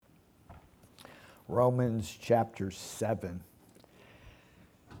Romans chapter 7.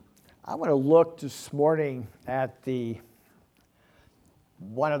 I want to look this morning at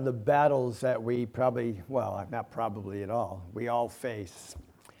one of the battles that we we all face.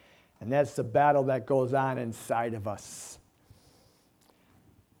 And that's the battle that goes on inside of us.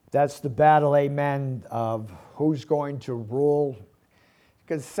 That's the battle, amen, of who's going to rule.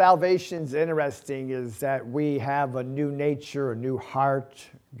 Because salvation's interesting is that we have a new nature, a new heart.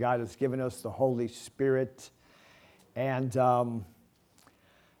 God has given us the Holy Spirit. And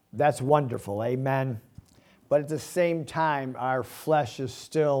that's wonderful, amen. But at the same time, our flesh is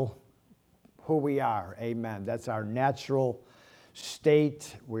still who we are, amen. That's our natural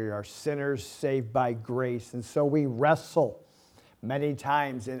state. We are sinners saved by grace. And so we wrestle many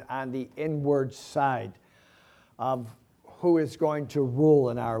times on the inward side of who is going to rule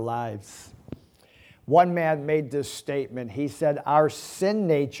in our lives. One man made this statement. He said, our sin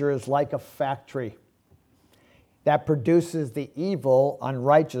nature is like a factory that produces the evil,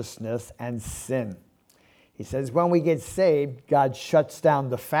 unrighteousness, and sin. He says, when we get saved, God shuts down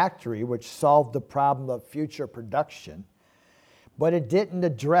the factory, which solved the problem of future production, but it didn't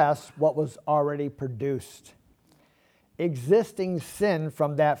address what was already produced. Existing sin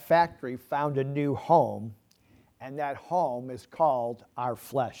from that factory found a new home, and that home is called our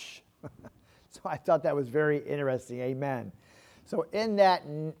flesh. So I thought that was very interesting. Amen. So in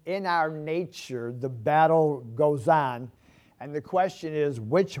our nature, the battle goes on, and the question is,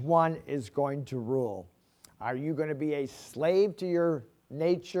 which one is going to rule? Are you going to be a slave to your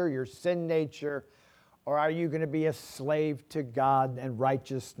nature, your sin nature, or are you going to be a slave to God and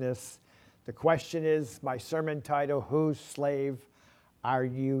righteousness? The question is, my sermon title, whose slave are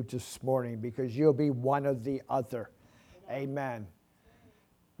you this morning? Because you'll be one or the other. Amen.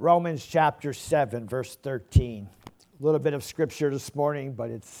 Romans chapter 7, verse 13. A little bit of scripture this morning,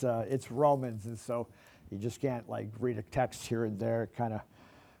 but it's Romans, and so you just can't read a text here and there.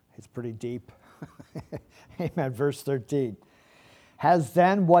 It's pretty deep. Amen. Verse 13. Has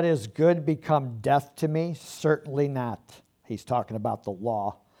then what is good become death to me? Certainly not. He's talking about the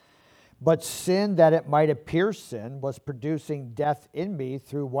law. But sin, that it might appear sin, was producing death in me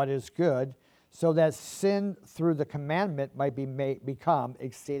through what is good, so that sin through the commandment might become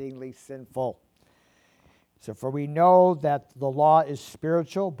exceedingly sinful. So for we know that the law is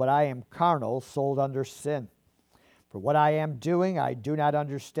spiritual, but I am carnal, sold under sin. For what I am doing, I do not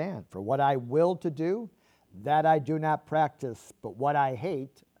understand. For what I will to do, that I do not practice, but what I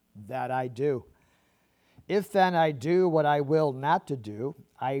hate, that I do. If then I do what I will not to do,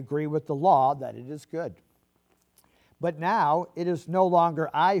 I agree with the law that it is good. But now it is no longer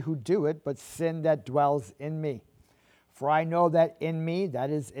I who do it, but sin that dwells in me. For I know that in me,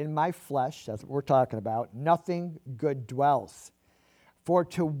 that is in my flesh, that's what we're talking about, nothing good dwells. For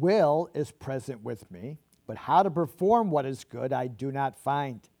to will is present with me, but how to perform what is good I do not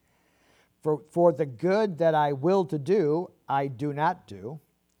find. For the good that I will to do, I do not do,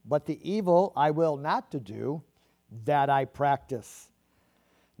 but the evil I will not to do, that I practice.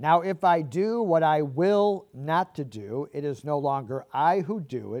 Now if I do what I will not to do, it is no longer I who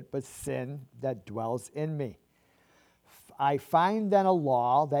do it, but sin that dwells in me. I find then a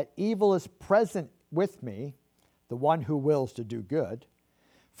law that evil is present with me, the one who wills to do good.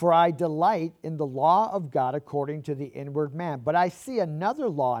 For I delight in the law of God according to the inward man. But I see another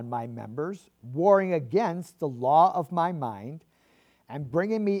law in my members, warring against the law of my mind, and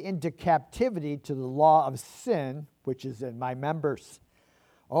bringing me into captivity to the law of sin, which is in my members.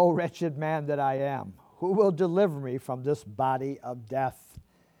 O wretched man that I am, who will deliver me from this body of death?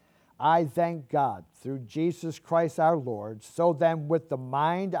 I thank God through Jesus Christ our Lord. So then with the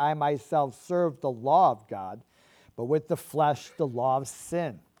mind I myself serve the law of God, but with the flesh the law of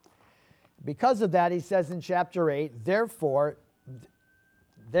sin. Because of that, he says in chapter 8, there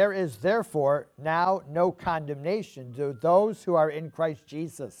is therefore now no condemnation to those who are in Christ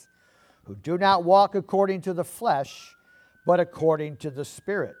Jesus, who do not walk according to the flesh, but according to the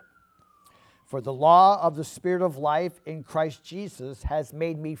Spirit. For the law of the Spirit of life in Christ Jesus has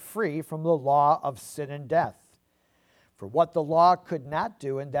made me free from the law of sin and death. For what the law could not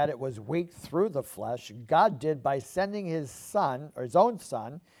do, in that it was weak through the flesh, God did by sending his Son, or his own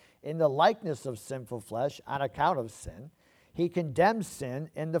Son, in the likeness of sinful flesh on account of sin. He condemned sin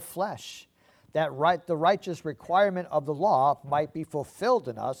in the flesh, that the righteous requirement of the law might be fulfilled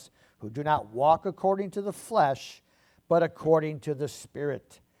in us who do not walk according to the flesh, but according to the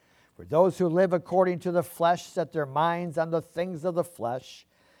Spirit. For those who live according to the flesh set their minds on the things of the flesh,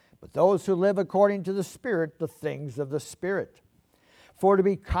 but those who live according to the Spirit, the things of the Spirit. For to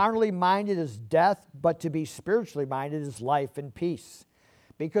be carnally minded is death, but to be spiritually minded is life and peace.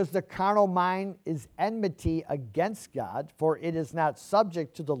 because the carnal mind is enmity against God, for it is not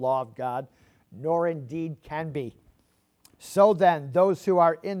subject to the law of God, nor indeed can be. So then, those who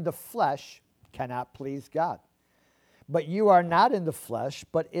are in the flesh cannot please God. But you are not in the flesh,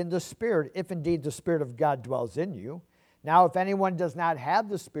 but in the Spirit, if indeed the Spirit of God dwells in you. Now, if anyone does not have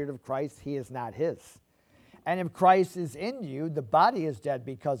the Spirit of Christ, he is not his. And if Christ is in you, the body is dead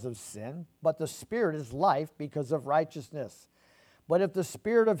because of sin, but the Spirit is life because of righteousness. But if the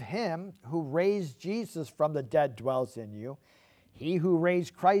Spirit of him who raised Jesus from the dead dwells in you, he who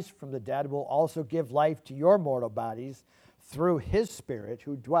raised Christ from the dead will also give life to your mortal bodies through his Spirit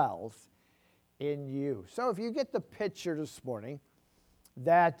who dwells in you. So if you get the picture this morning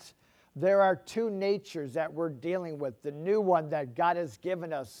that there are two natures that we're dealing with, the new one that God has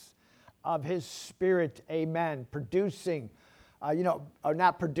given us of his Spirit, amen, producing, or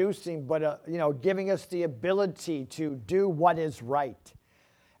not producing, but, giving us the ability to do what is right.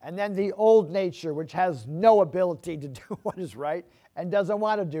 And then the old nature, which has no ability to do what is right and doesn't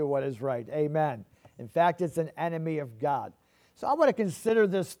want to do what is right, amen. In fact, it's an enemy of God. So I want to consider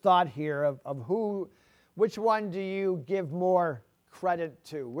this thought here of which one do you give more credit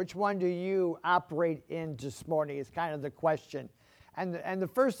to? Which one do you operate in this morning is kind of the question. And the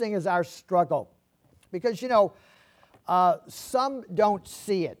first thing is our struggle. Because, some don't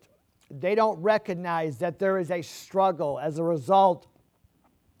see it. They don't recognize that there is a struggle. As a result,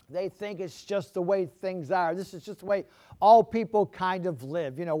 they think it's just the way things are. This is just the way all people kind of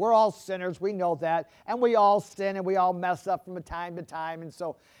live. We're all sinners. We know that. And we all sin and we all mess up from time to time. And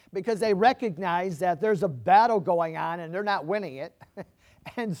so, because they recognize that there's a battle going on and they're not winning it.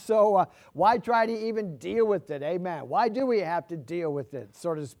 And so, why try to even deal with it? Amen. Why do we have to deal with it,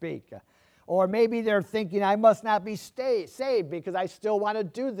 so to speak? Or maybe they're thinking, I must not be saved because I still want to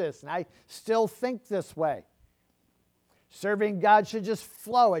do this and I still think this way. Serving God should just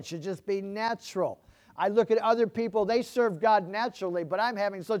flow. It should just be natural. I look at other people, they serve God naturally, but I'm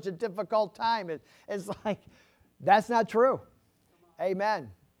having such a difficult time. It's like, that's not true.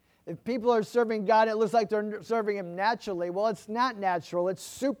 Amen. If people are serving God, it looks like they're serving him naturally. Well, it's not natural. It's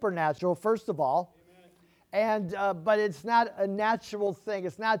supernatural, first of all. Amen. But it's not a natural thing.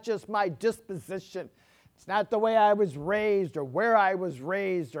 It's not just my disposition. It's not the way I was raised or where I was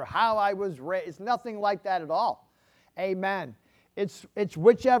raised or how I was raised. It's nothing like that at all. Amen. It's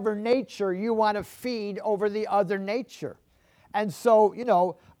whichever nature you want to feed over the other nature. And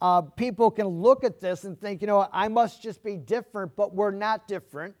so, people can look at this and think, I must just be different, but we're not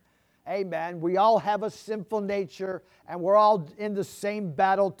different. Amen. We all have a sinful nature, and we're all in the same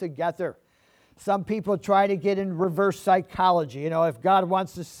battle together. Some people try to get in reverse psychology. If God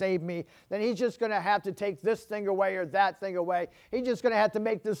wants to save me, then he's just going to have to take this thing away or that thing away. He's just going to have to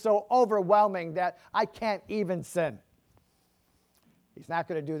make this so overwhelming that I can't even sin. He's not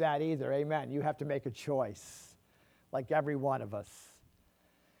going to do that either. Amen. You have to make a choice, like every one of us.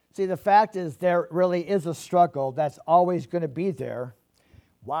 See, the fact is there really is a struggle that's always going to be there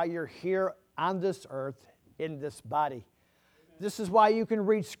while you're here on this earth in this body. This is why you can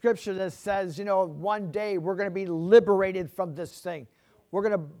read scripture that says, one day we're going to be liberated from this thing. We're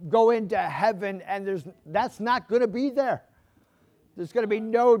going to go into heaven, and that's not going to be there. There's going to be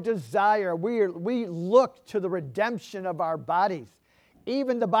no desire. We look to the redemption of our bodies.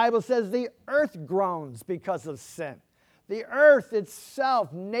 Even the Bible says the earth groans because of sin. The earth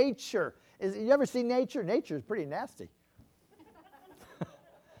itself, nature. You ever see nature? Nature is pretty nasty.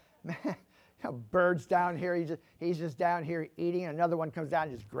 Man, birds down here, he's just down here eating. Another one comes down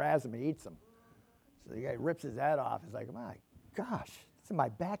and just grabs him and eats him. So the guy rips his head off. He's like, my gosh, it's in my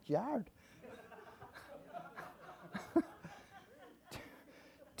backyard.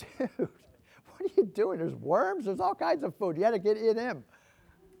 Dude, what are you doing? There's worms. There's all kinds of food. You had to get in him.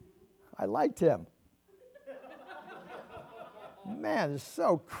 I liked him. Man, it's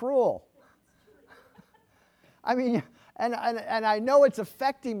so cruel. I mean, and I know it's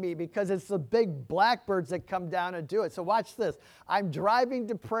affecting me because it's the big blackbirds that come down and do it. So watch this. I'm driving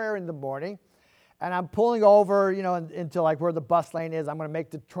to prayer in the morning, and I'm pulling over, into like where the bus lane is. I'm going to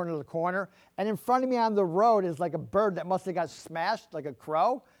make the turn of the corner. And in front of me on the road is like a bird that must have got smashed, like a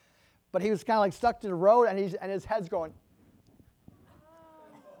crow. But he was kind of like stuck to the road, and his head's going.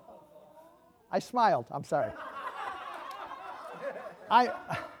 I smiled. I'm sorry.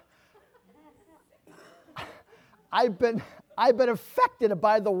 I've been affected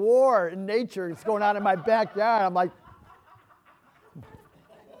by the war in nature that's going on in my backyard. I'm like,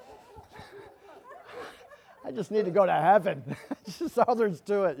 I just need to go to heaven. It's just all there's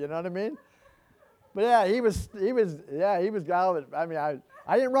to it. You know what I mean? But yeah, he was gallivanting. I mean,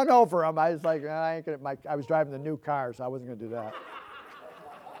 I didn't run over him. I was like, I was driving the new car, so I wasn't going to do that.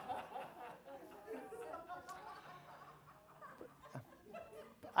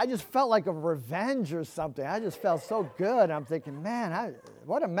 I just felt like a revenge or something. I just felt so good. I'm thinking, man,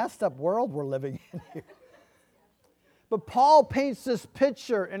 what a messed up world we're living in here. But Paul paints this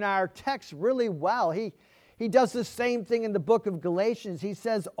picture in our text really well. He does the same thing in the book of Galatians. He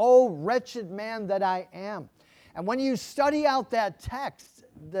says, "Oh, wretched man that I am." And when you study out that text,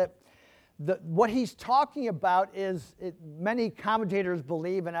 what he's talking about is, many commentators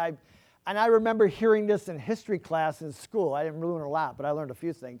believe, and I remember hearing this in history class in school. I didn't learn a lot, but I learned a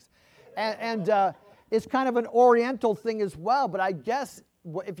few things. And it's kind of an Oriental thing as well. But I guess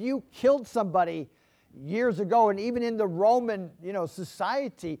if you killed somebody years ago, and even in the Roman,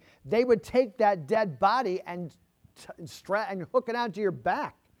 society, they would take that dead body and hook it onto your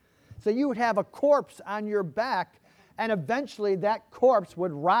back. So you would have a corpse on your back, and eventually that corpse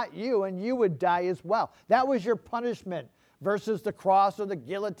would rot you, and you would die as well. That was your punishment versus the cross or the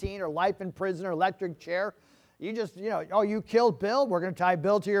guillotine or life in prison or electric chair. You just, you killed Bill, we're going to tie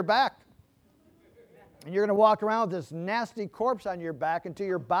Bill to your back. And you're going to walk around with this nasty corpse on your back until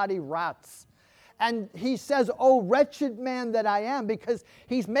your body rots. And he says, "Oh, wretched man that I am," because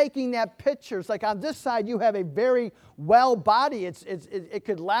he's making that picture. It's like on this side, you have a very well body. It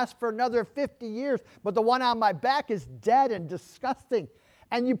could last for another 50 years, but the one on my back is dead and disgusting.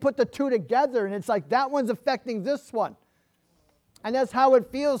 And you put the two together, and it's like that one's affecting this one. And that's how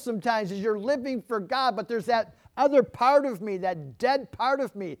it feels sometimes, is you're living for God, but there's that other part of me, that dead part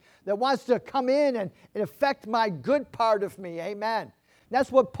of me, that wants to come in and affect my good part of me. Amen.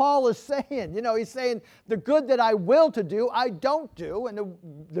 That's what Paul is saying. He's saying the good that I will to do, I don't do, and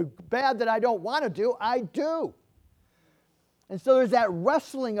the bad that I don't want to do, I do. And so there's that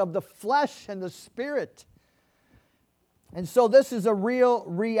wrestling of the flesh and the spirit. And so this is a real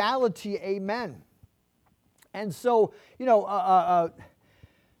reality, amen. And so, we're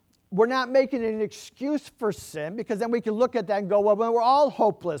not making an excuse for sin, because then we can look at that and go, well, we're all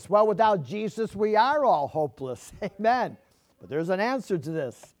hopeless. Well, without Jesus, we are all hopeless, amen. But there's an answer to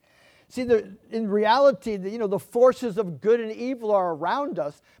this. See, in reality, the forces of good and evil are around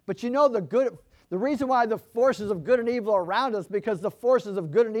us. But the reason why the forces of good and evil are around us, because the forces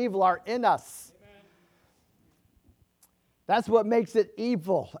of good and evil are in us. Amen. That's what makes it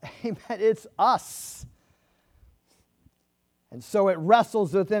evil. Amen. It's us. And so it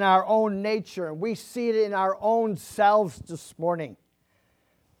wrestles within our own nature, and we see it in our own selves this morning.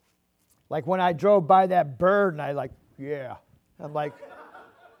 Like when I drove by that bird, and yeah. I'm like,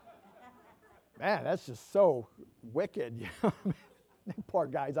 man, that's just so wicked. That poor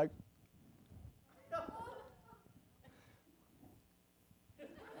guy's like,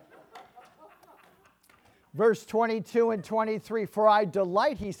 verse 22 and 23, "For I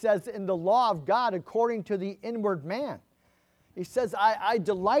delight," he says, "in the law of God according to the inward man." He says, I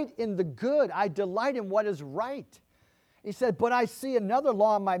delight in the good. I delight in what is right. He said, "But I see another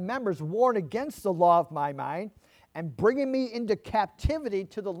law in my members, warring against the law of my mind, and bringing me into captivity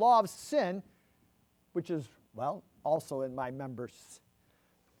to the law of sin, which is, also in my members."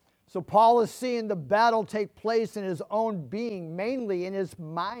 So Paul is seeing the battle take place in his own being, mainly in his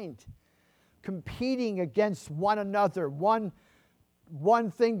mind, competing against one another, one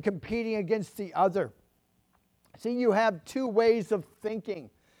thing competing against the other. See, you have two ways of thinking.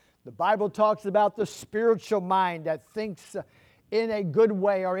 The Bible talks about the spiritual mind that thinks in a good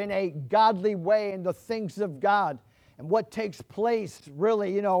way or in a godly way in the things of God. And what takes place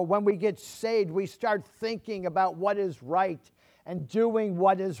really, when we get saved, we start thinking about what is right and doing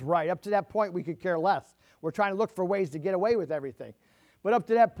what is right. Up to that point, we could care less. We're trying to look for ways to get away with everything. But up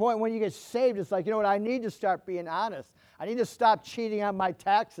to that point, when you get saved, it's like, I need to start being honest. I need to stop cheating on my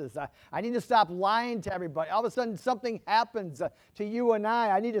taxes. I need to stop lying to everybody. All of a sudden, something happens to you and I.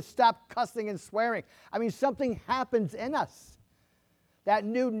 I need to stop cussing and swearing. Something happens in us. That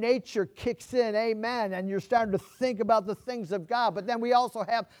new nature kicks in, amen, and you're starting to think about the things of God. But then we also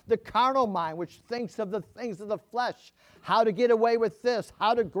have the carnal mind, which thinks of the things of the flesh, how to get away with this,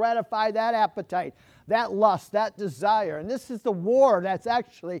 how to gratify that appetite, that lust, that desire. And this is the war that's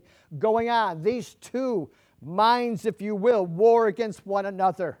actually going on. These two minds, if you will, war against one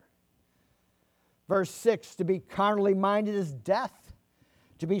another. Verse 6, "To be carnally minded is death.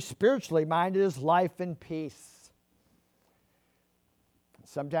 To be spiritually minded is life and peace."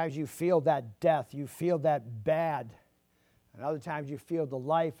 Sometimes you feel that death, you feel that bad. And other times you feel the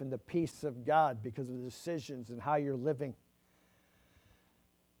life and the peace of God because of the decisions and how you're living.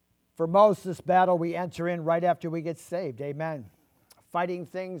 For most, this battle we enter in right after we get saved, amen. Fighting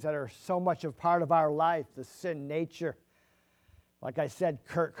things that are so much a part of our life, the sin nature. Like I said,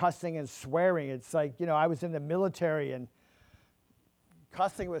 cussing and swearing. It's like, I was in the military and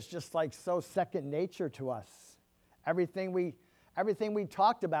cussing was just like so second nature to us. Everything Everything we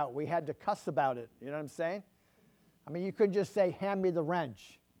talked about, we had to cuss about it. You know what I'm saying? I mean, you couldn't just say, hand me the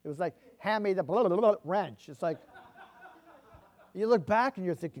wrench. It was like, hand me the blah, blah, blah, wrench. It's like, you look back and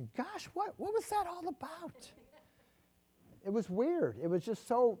you're thinking, gosh, what was that all about? It was weird. It was just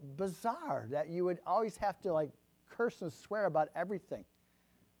so bizarre that you would always have to like curse and swear about everything.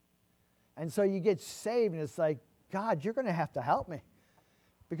 And so you get saved and it's like, God, you're going to have to help me.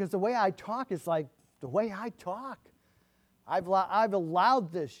 Because the way I talk is like the way I talk. I've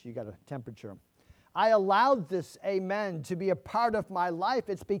allowed this. You got a temperature. I allowed this, amen, to be a part of my life.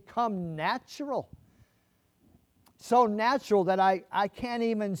 It's become natural. So natural that I can't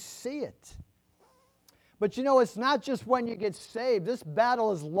even see it. But you know, it's not just when you get saved. This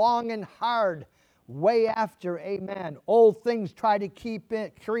battle is long and hard, way after, amen. Old things try to creep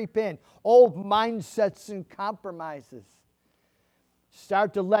in. Old mindsets and compromises.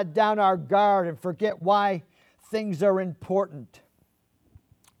 Start to let down our guard and forget why things are important.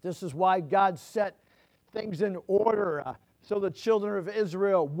 This is why God set things in order so the children of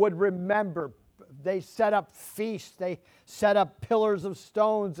Israel would remember. They set up feasts. They set up pillars of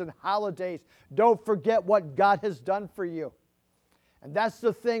stones and holidays. Don't forget what God has done for you. And that's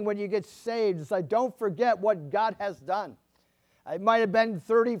the thing when you get saved. It's like, don't forget what God has done. It might have been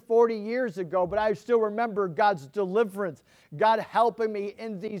 30, 40 years ago, but I still remember God's deliverance, God helping me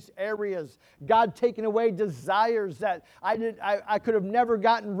in these areas, God taking away desires that I could have never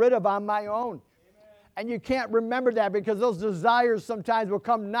gotten rid of on my own. Amen. And you can't remember that because those desires sometimes will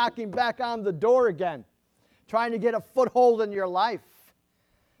come knocking back on the door again, trying to get a foothold in your life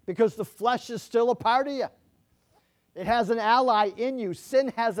because the flesh is still a part of you. It has an ally in you.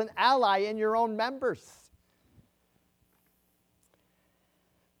 Sin has an ally in your own members.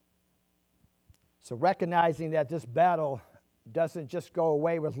 So recognizing that this battle doesn't just go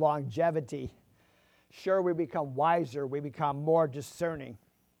away with longevity. Sure, we become wiser. We become more discerning.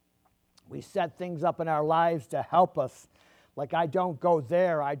 We set things up in our lives to help us. Like I don't go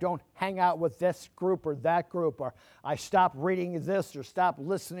there. I don't hang out with this group or that group. Or I stop reading this or stop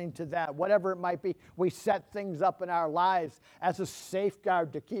listening to that. Whatever it might be, we set things up in our lives as a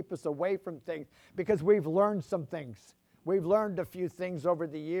safeguard to keep us away from things because we've learned some things. We've learned a few things over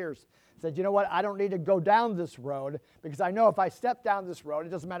the years. Said, you know what, I don't need to go down this road because I know if I step down this road, it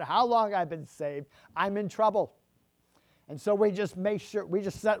doesn't matter how long I've been saved, I'm in trouble. And so we just make sure, we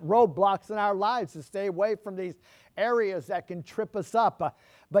just set roadblocks in our lives to stay away from these areas that can trip us up.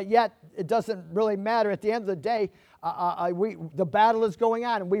 But yet, it doesn't really matter. At the end of the day, the battle is going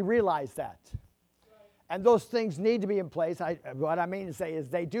on, and we realize that. And those things need to be in place. What I mean to say is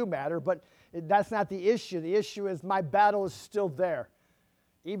they do matter, but that's not the issue. The issue is my battle is still there.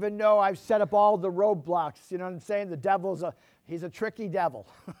 Even though I've set up all the roadblocks, you know what I'm saying? The devil's he's a tricky devil.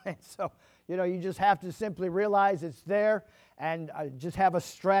 And so, you know, you just have to simply realize it's there and just have a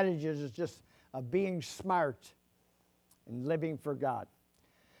strategy of just being smart and living for God.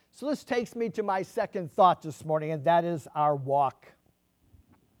 So this takes me to my second thought this morning, and that is our walk.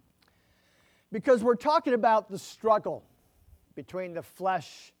 Because we're talking about the struggle between the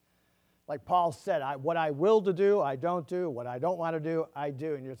flesh. Like Paul said, what I will to do, I don't do. What I don't want to do, I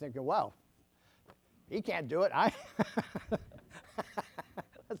do. And you're thinking, well, he can't do it.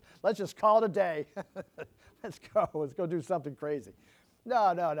 Let's just call it a day. Let's go do something crazy.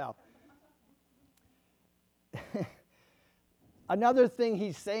 No. Another thing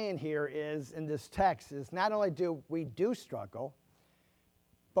he's saying here is, in this text, is not only do we struggle,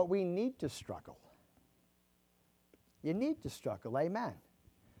 but we need to struggle. You need to struggle, amen.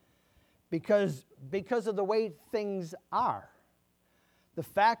 Because of the way things are. The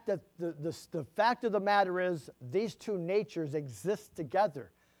fact that the fact of the matter is these two natures exist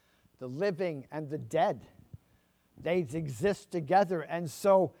together, the living and the dead. They exist together, and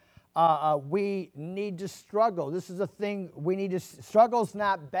so we need to struggle. This is a thing we need to. Struggle's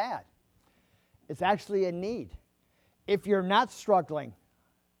not bad. It's actually a need. If you're not struggling,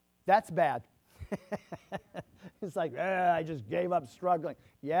 that's bad. It's like, I just gave up struggling.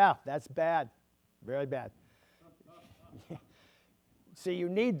 Yeah, that's bad. Very bad. See, you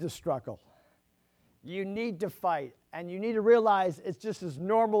need to struggle. You need to fight. And you need to realize it's just as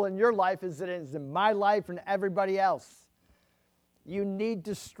normal in your life as it is in my life and everybody else. You need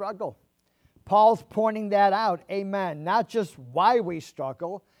to struggle. Paul's pointing that out, amen. Not just why we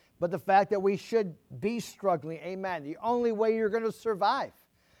struggle, but the fact that we should be struggling, amen. The only way you're going to survive,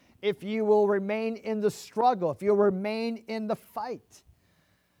 if you will remain in the struggle, if you'll remain in the fight.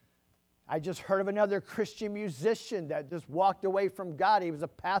 I just heard of another Christian musician that just walked away from God. He was a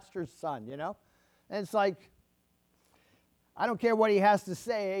pastor's son, you know? And it's like, I don't care what he has to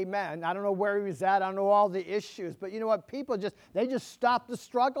say, amen. I don't know where he was at. I don't know all the issues. But you know what? People they just stop the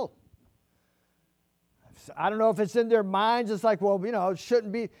struggle. I don't know if it's in their minds. It's like, well, you know, it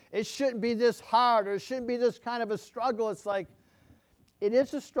shouldn't be this hard, or it shouldn't be this kind of a struggle. It's like, it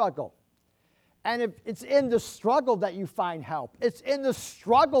is a struggle. And if it's in the struggle that you find help. It's in the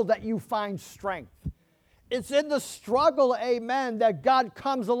struggle that you find strength. It's in the struggle, amen, that God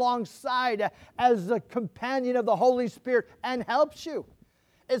comes alongside as the companion of the Holy Spirit and helps you.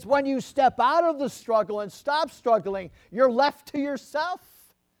 It's when you step out of the struggle and stop struggling, you're left to yourself.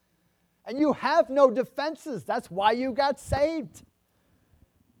 And you have no defenses. That's why you got saved.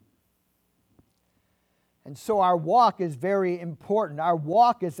 And so our walk is very important. Our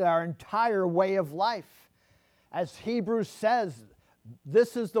walk is our entire way of life. As Hebrews says,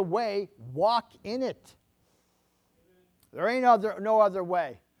 this is the way, walk in it. There ain't no other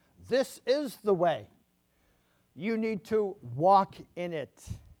way. This is the way. You need to walk in it.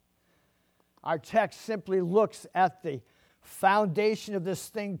 Our text simply looks at the foundation of this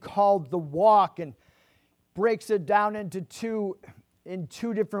thing called the walk and breaks it down into two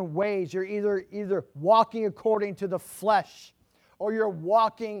different ways. You're either walking according to the flesh, or you're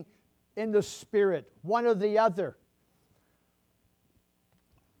walking in the Spirit, one or the other.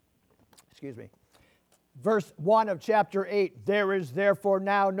 Excuse me. Verse 1 of chapter 8, there is therefore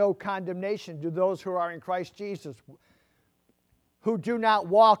now no condemnation to those who are in Christ Jesus, who do not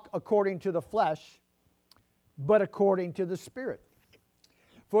walk according to the flesh, but according to the Spirit.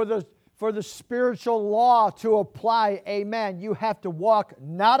 For the spiritual law to apply, amen, you have to walk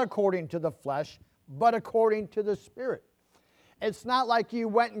not according to the flesh, but according to the Spirit. It's not like you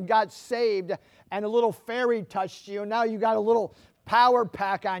went and got saved and a little fairy touched you, and now you got a little power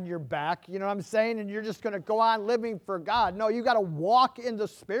pack on your back, you know what I'm saying, and you're just going to go on living for God. No, you got to walk in the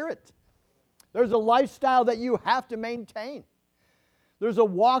Spirit. There's a lifestyle that you have to maintain. There's a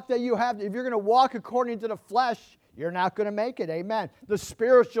walk that you have. If you're going to walk according to the flesh, you're not going to make it. Amen. The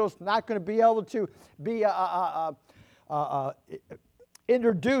spiritual's not going to be able to be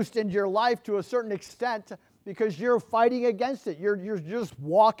introduced into your life to a certain extent because you're fighting against it. You're just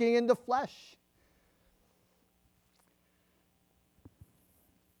walking in the flesh.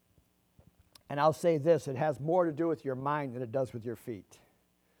 And I'll say this, it has more to do with your mind than it does with your feet.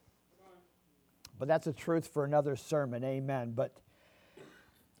 But that's a truth for another sermon, amen. But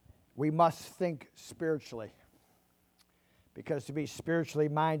we must think spiritually. Because to be spiritually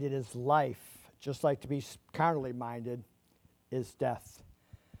minded is life, just like to be carnally minded is death.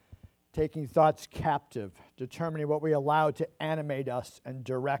 Taking thoughts captive, determining what we allow to animate us and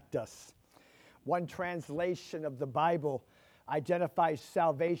direct us. One translation of the Bible identifies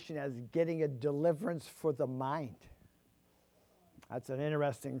salvation as getting a deliverance for the mind. That's an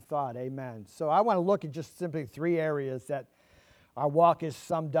interesting thought, amen. So I want to look at just simply three areas that our walk is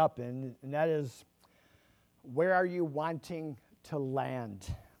summed up in, and that is, where are you wanting to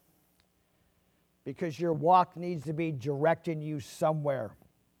land? Because your walk needs to be directing you somewhere.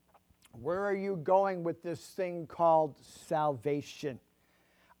 Where are you going with this thing called salvation?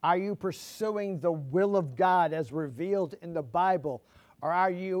 Are you pursuing the will of God as revealed in the Bible, or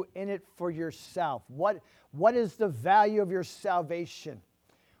are you in it for yourself? What is the value of your salvation?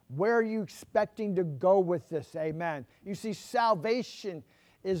 Where are you expecting to go with this? Amen. You see, salvation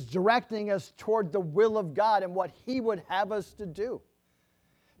is directing us toward the will of God and what He would have us to do.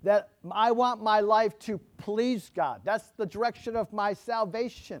 That I want my life to please God. That's the direction of my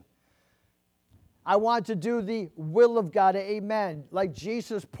salvation. I want to do the will of God. Amen. Like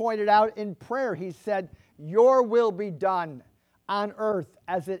Jesus pointed out in prayer, He said, your will be done on earth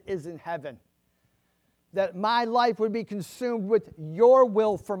as it is in heaven. That my life would be consumed with your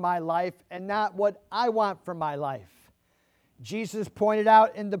will for my life and not what I want for my life. Jesus pointed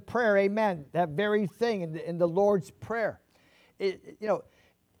out in the prayer, amen, that very thing in the Lord's Prayer.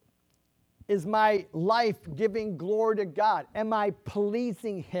 Is my life giving glory to God? Am I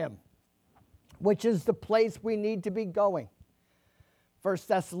pleasing Him? Which is the place we need to be going. 1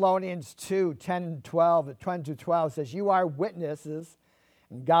 Thessalonians 2, 10 and 12, 20 to 12 says, you are witnesses,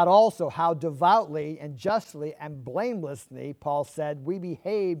 and God also, how devoutly and justly and blamelessly, Paul said, we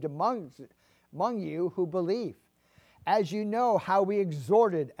behaved among you who believe. As you know how we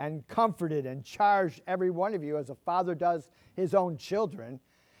exhorted and comforted and charged every one of you, as a father does his own children,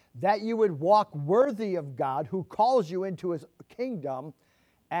 that you would walk worthy of God who calls you into His kingdom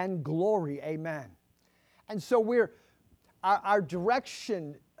and glory. Amen. And so our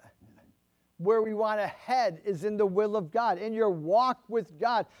direction, where we want to head, is in the will of God. In your walk with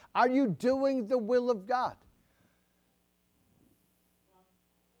God, are you doing the will of God?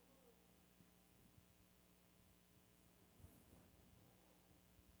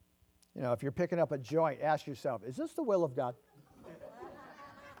 You know, if you're picking up a joint, ask yourself, is this the will of God?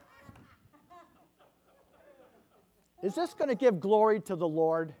 Is this going to give glory to the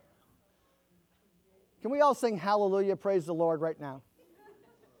Lord? Can we all sing hallelujah, praise the Lord right now?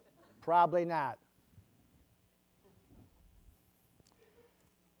 Probably not.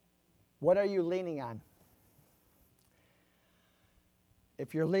 What are you leaning on?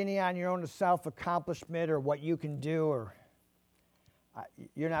 If you're leaning on your own self-accomplishment or what you can do, or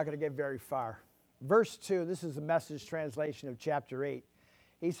you're not going to get very far. Verse 2, this is the Message translation of chapter 8.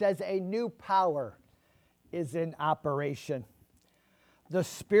 He says, a new power is in operation. The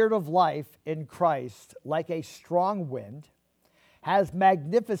Spirit of life in Christ, like a strong wind, has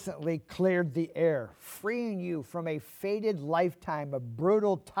magnificently cleared the air, freeing you from a fated lifetime of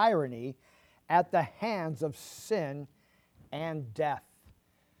brutal tyranny at the hands of sin and death.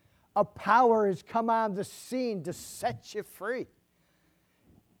 A power has come on the scene to set you free.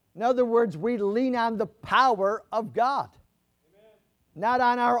 In other words, we lean on the power of God. Amen. Not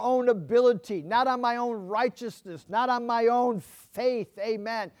on our own ability, not on my own righteousness, not on my own faith,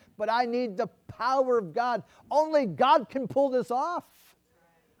 amen. But I need the power of God. Only God can pull this off.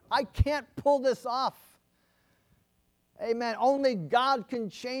 I can't pull this off. Amen. Only God can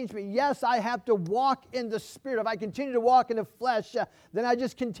change me. Yes, I have to walk in the Spirit. If I continue to walk in the flesh, then I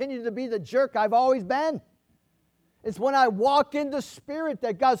just continue to be the jerk I've always been. It's when I walk in the Spirit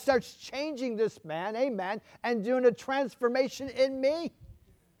that God starts changing this man, amen, and doing a transformation in me.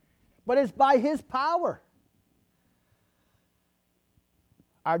 But it's by His power.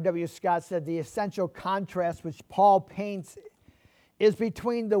 R.W. Scott said the essential contrast which Paul paints is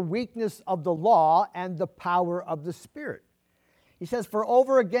between the weakness of the law and the power of the Spirit. He says, for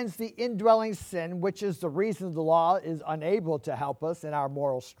over against the indwelling sin, which is the reason the law is unable to help us in our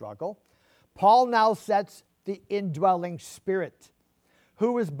moral struggle, Paul now sets the indwelling Spirit,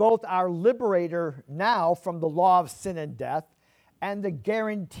 who is both our liberator now from the law of sin and death and the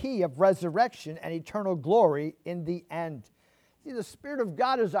guarantee of resurrection and eternal glory in the end. See, the Spirit of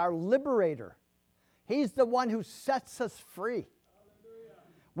God is our liberator. He's the one who sets us free.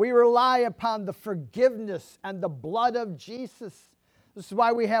 We rely upon the forgiveness and the blood of Jesus. This is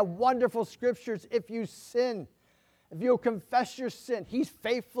why we have wonderful scriptures. If you sin, if you'll confess your sin, He's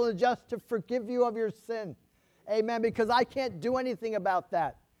faithful and just to forgive you of your sin. Amen, because I can't do anything about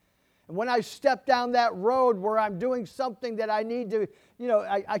that. And when I step down that road where I'm doing something that I need to,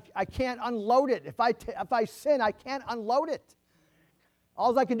 I can't unload it. If I sin, I can't unload it.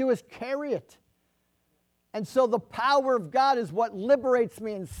 All I can do is carry it. And so the power of God is what liberates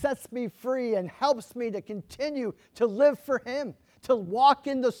me and sets me free and helps me to continue to live for Him, to walk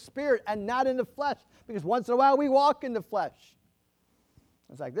in the Spirit and not in the flesh. Because once in a while we walk in the flesh.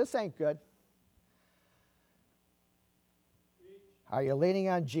 It's like, this ain't good. Are you leaning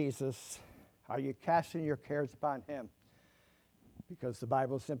on Jesus? Are you casting your cares upon Him? Because the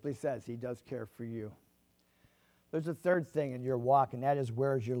Bible simply says He does care for you. There's a third thing in your walk, and that is,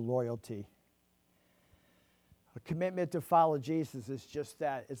 where's your loyalty? A commitment to follow Jesus is just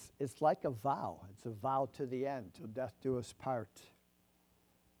that. It's like a vow. It's a vow to the end, till death do us part.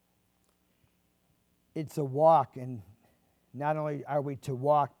 It's a walk, and not only are we to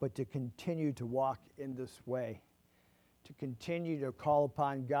walk, but to continue to walk in this way, to continue to call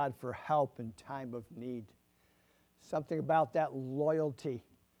upon God for help in time of need. Something about that loyalty.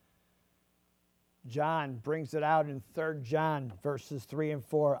 John brings it out in 3 John verses 3 and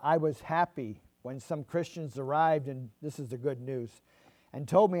 4. I was happy when some Christians arrived, and this is the good news, and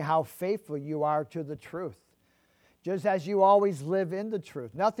told me how faithful you are to the truth, just as you always live in the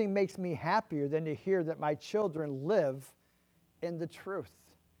truth. Nothing makes me happier than to hear that my children live in the truth.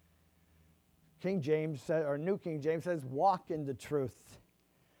 King James, or New King James says, walk in the truth.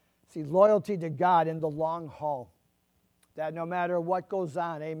 See, loyalty to God in the long haul. That no matter what goes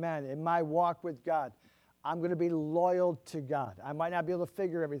on, amen, in my walk with God, I'm going to be loyal to God. I might not be able to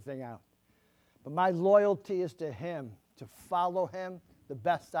figure everything out, but my loyalty is to Him, to follow Him the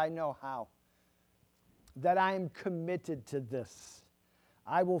best I know how. That I am committed to this.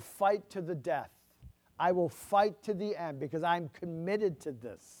 I will fight to the death. I will fight to the end because I'm committed to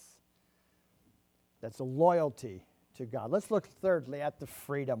this. That's a loyalty to God. Let's look thirdly at the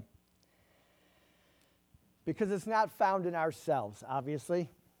freedom. Because it's not found in ourselves, obviously,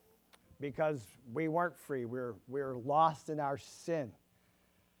 because we weren't free. We're lost in our sin.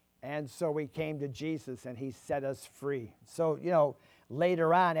 And so we came to Jesus, and He set us free. So,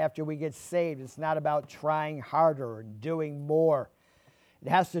 later on, after we get saved, it's not about trying harder and doing more. It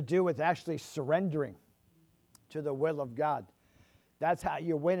has to do with actually surrendering to the will of God. That's how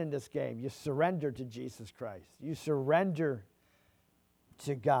you win in this game. You surrender to Jesus Christ. You surrender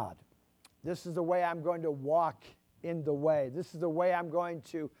to God. This is the way I'm going to walk in the way. This is the way I'm going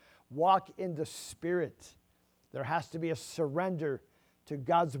to walk in the Spirit. There has to be a surrender to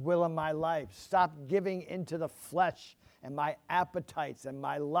God's will in my life. Stop giving into the flesh and my appetites and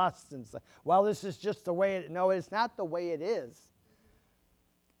my lusts and stuff. Well, this is just the way it. No, it's not the way it is.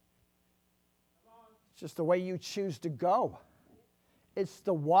 It's just the way you choose to go. It's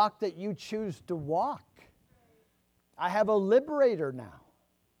the walk that you choose to walk. I have a liberator now.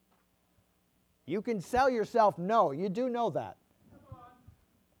 You can sell yourself no. You do know that.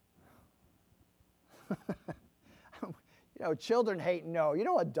 You know, children hate no. You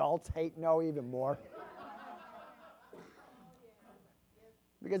know, adults hate no even more.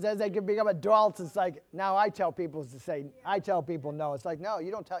 Because as they become adults, it's like, now I tell people no. It's like, no,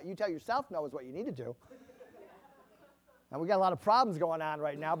 you tell yourself no is what you need to do. And we got a lot of problems going on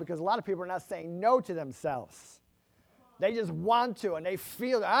right now because a lot of people are not saying no to themselves. They just want to, and they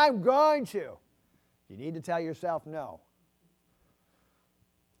feel that I'm going to. You need to tell yourself no.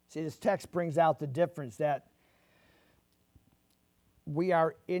 See, this text brings out the difference that we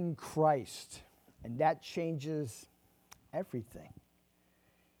are in Christ, and that changes everything.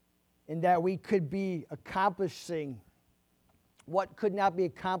 In that we could be accomplishing what could not be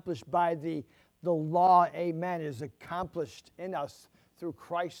accomplished by the law, amen, is accomplished in us through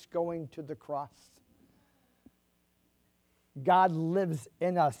Christ going to the cross. God lives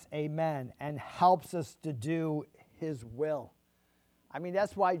in us, amen, and helps us to do his will. I mean,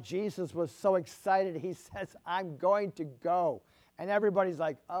 that's why Jesus was so excited. He says, I'm going to go. And everybody's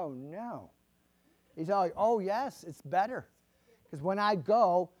like, oh, no. He's all like, oh, yes, it's better. Because when I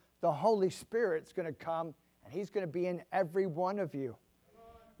go, the Holy Spirit's going to come, and he's going to be in every one of you.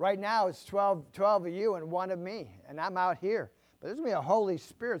 Right now, it's 12 of you and one of me, and I'm out here. But there's going to be a Holy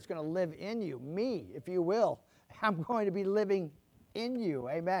Spirit that's going to live in you, me, if you will. I'm going to be living in you,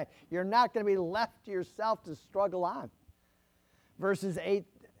 amen. You're not going to be left to yourself to struggle on. Verses 8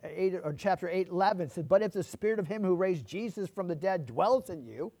 or chapter 8:11 says, but if the Spirit of him who raised Jesus from the dead dwells in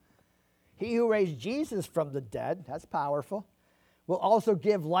you, he who raised Jesus from the dead, that's powerful, will also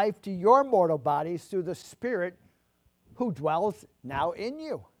give life to your mortal bodies through the Spirit who dwells now in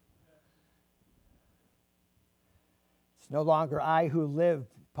you. It's no longer I who live,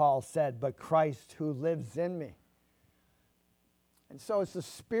 Paul said, but Christ who lives in me. And so it's the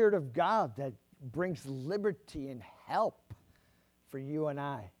Spirit of God that brings liberty and help for you and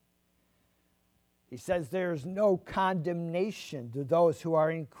I. He says there's no condemnation to those who are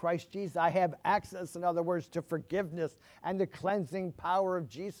in Christ Jesus. I have access, in other words, to forgiveness and the cleansing power of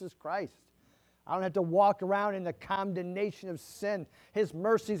Jesus Christ. I don't have to walk around in the condemnation of sin. His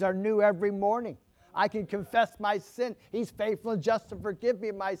mercies are new every morning. I can confess my sin. He's faithful and just to forgive me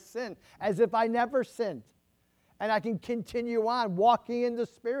of my sin as if I never sinned. And I can continue on walking in the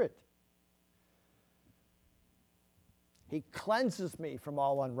Spirit. He cleanses me from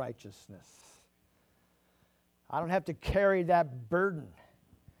all unrighteousness. I don't have to carry that burden.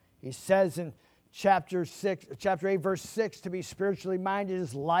 He says in chapter 8, verse 6, to be spiritually minded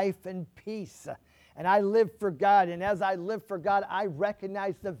is life and peace. And I live for God. And as I live for God, I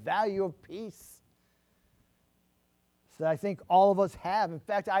recognize the value of peace. So I think all of us have. In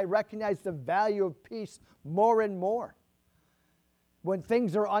fact, I recognize the value of peace more and more. When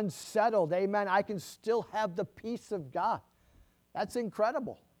things are unsettled, amen, I can still have the peace of God. That's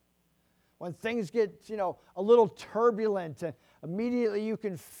incredible. When things get, a little turbulent, and immediately you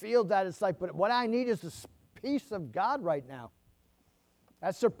can feel that. It's like, but what I need is the peace of God right now.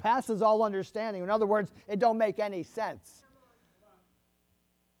 That surpasses all understanding. In other words, it don't make any sense.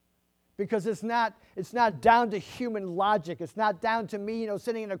 Because it's not down to human logic. It's not down to me,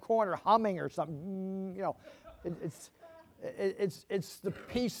 sitting in a corner humming or something. It's the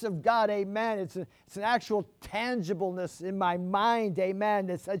peace of God, amen. It's an actual tangibleness in my mind, amen,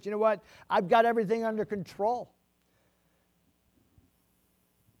 that says, you know what? I've got everything under control.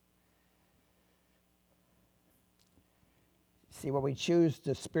 See, when we choose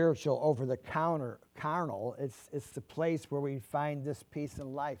the spiritual over the carnal, it's the place where we find this peace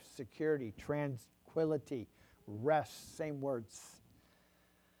in life, security, tranquility, rest, same words.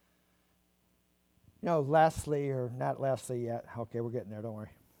 Lastly, or not lastly yet. Okay, we're getting there, don't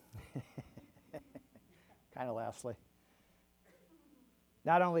worry. Kind of lastly.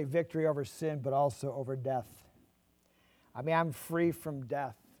 Not only victory over sin, but also over death. I mean, I'm free from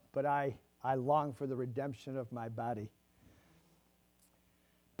death, but I long for the redemption of my body.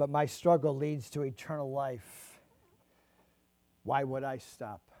 But my struggle leads to eternal life. Why would I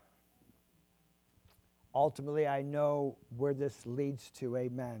stop? Ultimately, I know where this leads to,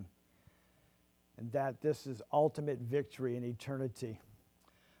 amen. And that this is ultimate victory in eternity.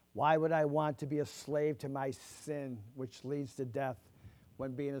 Why would I want to be a slave to my sin, which leads to death,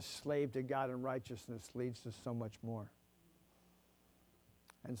 when being a slave to God and righteousness leads to so much more?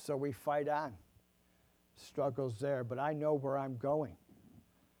 And so we fight on. Struggle's there, but I know where I'm going.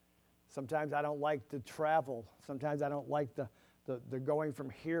 Sometimes I don't like to travel. Sometimes I don't like the going from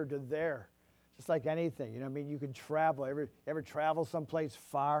here to there. Just like anything, I mean, you can travel. Ever travel someplace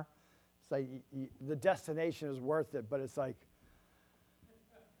far? It's like the destination is worth it, but it's like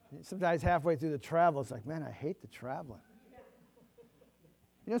sometimes halfway through the travel, it's like, man, I hate the traveling.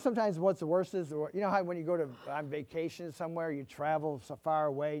 Sometimes what's the worst is, how when you go on vacation somewhere, you travel so far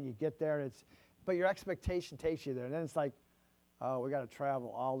away, and you get there, but your expectation takes you there, and then it's like, oh, we got to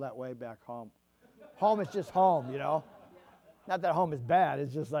travel all that way back home. Home is just home, Not that home is bad.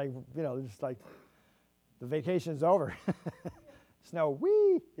 It's just like, just like the vacation's over. Snow,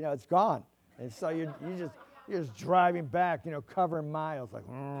 whee, it's gone. And so you're just driving back, covering miles, like.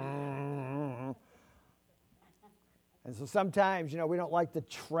 And so sometimes, we don't like to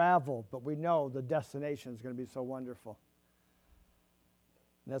travel, but we know the destination is going to be so wonderful.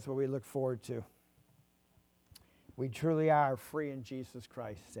 And that's what we look forward to. We truly are free in Jesus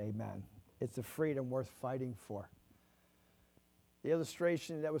Christ. Amen. It's a freedom worth fighting for. The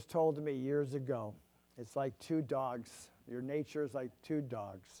illustration that was told to me years ago, it's like two dogs. Your nature is like two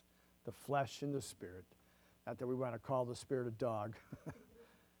dogs, the flesh and the spirit. Not that we want to call the spirit a dog, but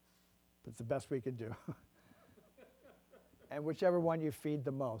it's the best we can do. And whichever one you feed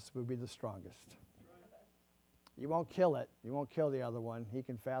the most will be the strongest. You won't kill it. You won't kill the other one. He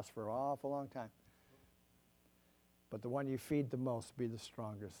can fast for an awful long time. But the one you feed the most will be the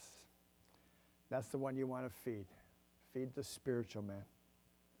strongest. That's the one you want to feed. Feed the spiritual man.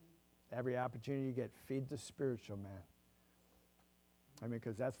 Every opportunity you get, feed the spiritual man.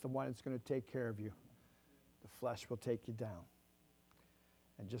 Because that's the one that's going to take care of you. The flesh will take you down.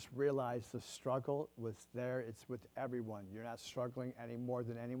 And just realize the struggle was there. It's with everyone. You're not struggling any more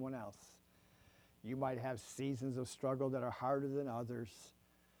than anyone else. You might have seasons of struggle that are harder than others.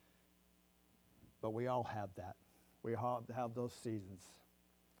 But we all have that. We all have those seasons.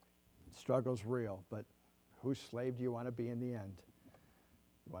 Struggle's real, but whose slave do you want to be in the end?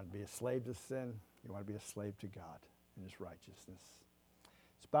 You want to be a slave to sin? You want to be a slave to God and His righteousness.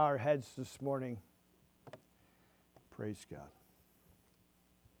 Let's bow our heads this morning. Praise God.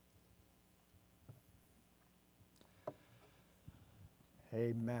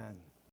 Amen.